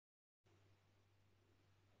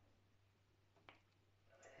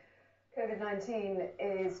COVID-19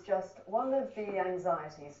 is just one of the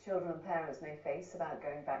anxieties children and parents may face about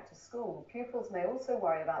going back to school. Pupils may also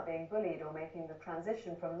worry about being bullied or making the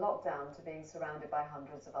transition from lockdown to being surrounded by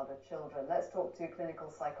hundreds of other children. Let's talk to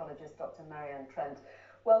clinical psychologist Dr Marianne Trent.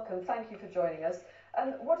 Welcome, thank you for joining us.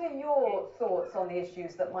 What are your thoughts on the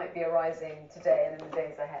issues that might be arising today and in the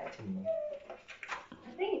days ahead?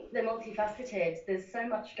 I think they're multifaceted. There's so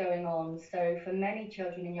much going on. So for many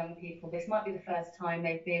children and young people, this might be the first time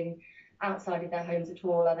they've been outside of their homes at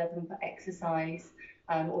all, other than for exercise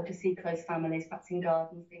or to see close families, perhaps in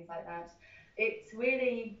gardens, things like that. It's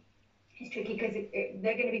tricky because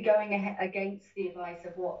they're going to be going against the advice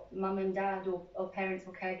of what mum and dad or parents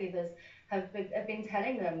or caregivers have been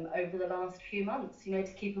telling them over the last few months, to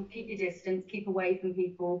keep your distance, keep away from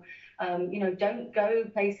people, don't go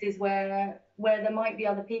places where there might be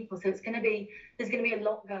other people. So there's going to be a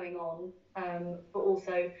lot going on, but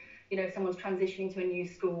also, if someone's transitioning to a new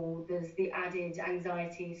school, there's the added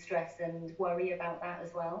anxiety, stress and worry about that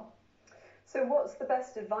as well. So what's the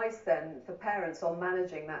best advice then for parents on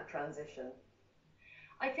managing that transition?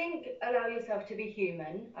 I think allow yourself to be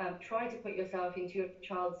human, try to put yourself into your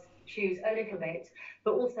child's shoes a little bit,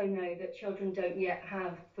 but also know that children don't yet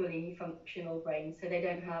have fully functional brains, so they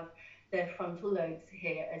don't have their frontal lobes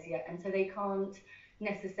here as yet, and so they can't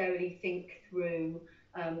necessarily think through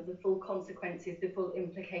the full consequences, the full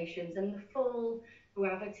implications and the full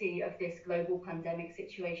gravity of this global pandemic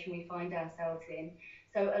situation we find ourselves in.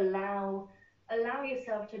 So allow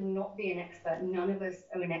yourself to not be an expert. None of us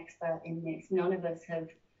are an expert in this. None of us have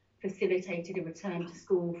facilitated a return to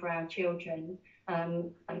school for our children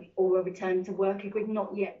or a return to work if we've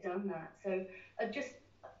not yet done that. So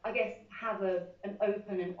I guess, have an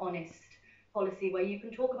open and honest policy where you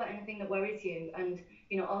can talk about anything that worries you. And,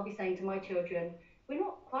 I'll be saying to my children, we're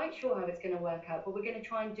not quite sure how it's going to work out, but we're going to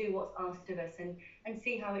try and do what's asked of us and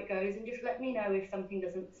see how it goes. And just let me know if something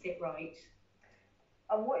doesn't sit right.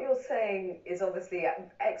 And what you're saying is obviously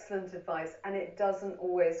excellent advice, and it doesn't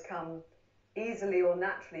always come easily or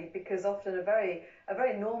naturally, because often a very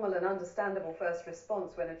normal and understandable first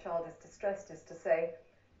response when a child is distressed is to say,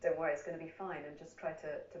 don't worry, it's going to be fine, and just try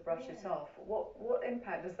to brush it off. What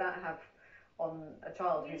impact does that have on a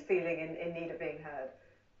child who's feeling in need of being heard?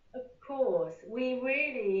 Of course, we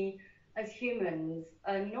really, as humans,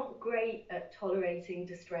 are not great at tolerating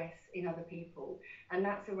distress in other people. And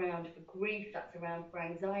that's around for grief, that's around for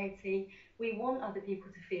anxiety. We want other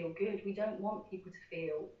people to feel good. We don't want people to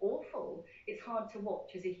feel awful. It's hard to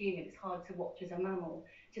watch as a human, it's hard to watch as a mammal,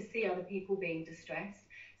 to see other people being distressed.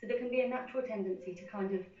 So there can be a natural tendency to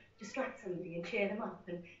kind of distract somebody and cheer them up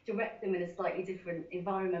and direct them in a slightly different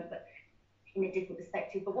environment, but in a different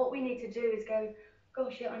perspective. But what we need to do is go,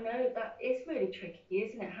 gosh, yeah, I know that is really tricky,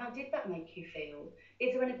 isn't it? How did that make you feel?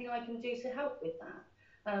 Is there anything I can do to help with that?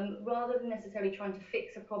 Rather than necessarily trying to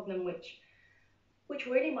fix a problem which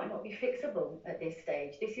really might not be fixable at this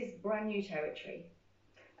stage. This is brand new territory.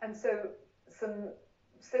 And so some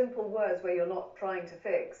simple words where you're not trying to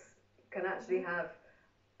fix can actually have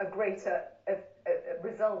a greater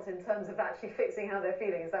result in terms of actually fixing how they're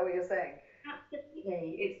feeling. Is that what you're saying?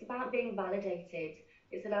 Absolutely. It's about being validated.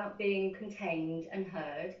 It's about being contained and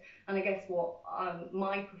heard. And I guess what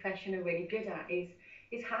my profession are really good at is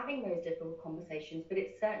having those difficult conversations, but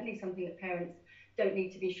it's certainly something that parents don't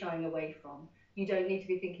need to be shying away from. You don't need to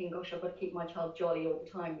be thinking, gosh, I've got to keep my child jolly all the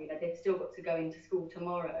time. They've still got to go into school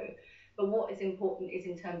tomorrow. But what is important is,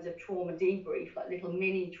 in terms of trauma debrief, like little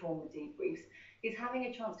mini trauma debriefs, is having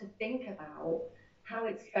a chance to think about how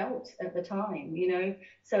it's felt at the time,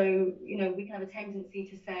 So, we can have a tendency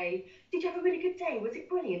to say, did you have a really good day? Was it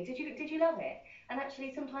brilliant? Did you love it? And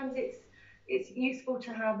actually, sometimes it's useful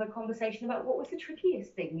to have a conversation about what was the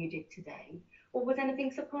trickiest thing you did today? Or was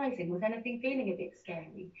anything surprising? Was anything feeling a bit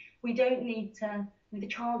scary? We don't need to, the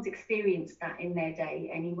child's experienced that in their day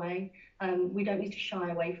anyway. We don't need to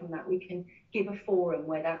shy away from that. We can give a forum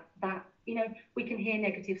where that we can hear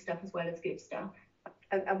negative stuff as well as good stuff.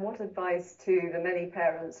 And what advice to the many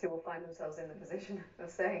parents who will find themselves in the position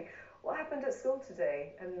of saying, what happened at school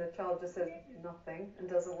today? And the child just says nothing and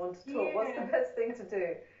doesn't want to talk. Yeah. What's the best thing to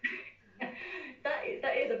do?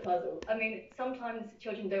 That is a puzzle. I mean, sometimes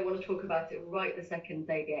children don't want to talk about it right the second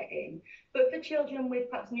they get in. But for children with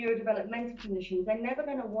perhaps neurodevelopmental conditions, they're never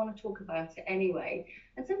going to want to talk about it anyway.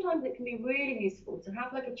 And sometimes it can be really useful to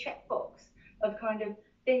have like a checkbox of kind of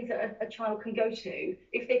things that a child can go to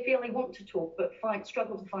if they feel they want to talk but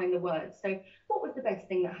struggle to find the words. So what was the best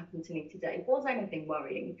thing that happened to me today? Was anything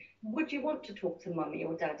worrying? Would you want to talk to mummy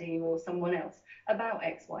or daddy or someone else about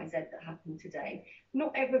X, Y, Z that happened today?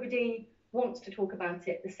 Not everybody wants to talk about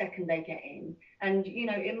it the second they get in. And,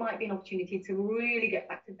 it might be an opportunity to really get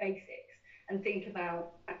back to basics and think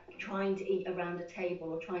about trying to eat around a table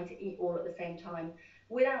or trying to eat all at the same time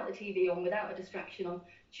without the TV on, without a distraction on,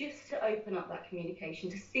 just to open up that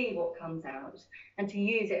communication, to see what comes out and to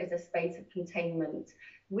use it as a space of containment.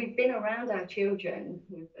 We've been around our children,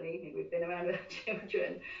 believe me, we've been around our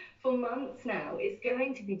children for months now. It's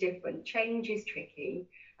going to be different. Change is tricky.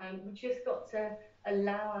 We've just got to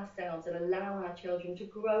allow ourselves and allow our children to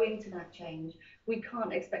grow into that change. We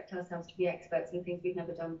can't expect ourselves to be experts in things we've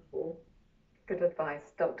never done before. Good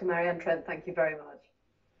advice. Dr. Marianne Trent, thank you very much.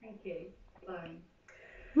 Thank you. Bye.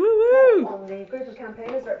 Woo-woo! On the group of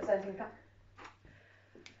campaigners representing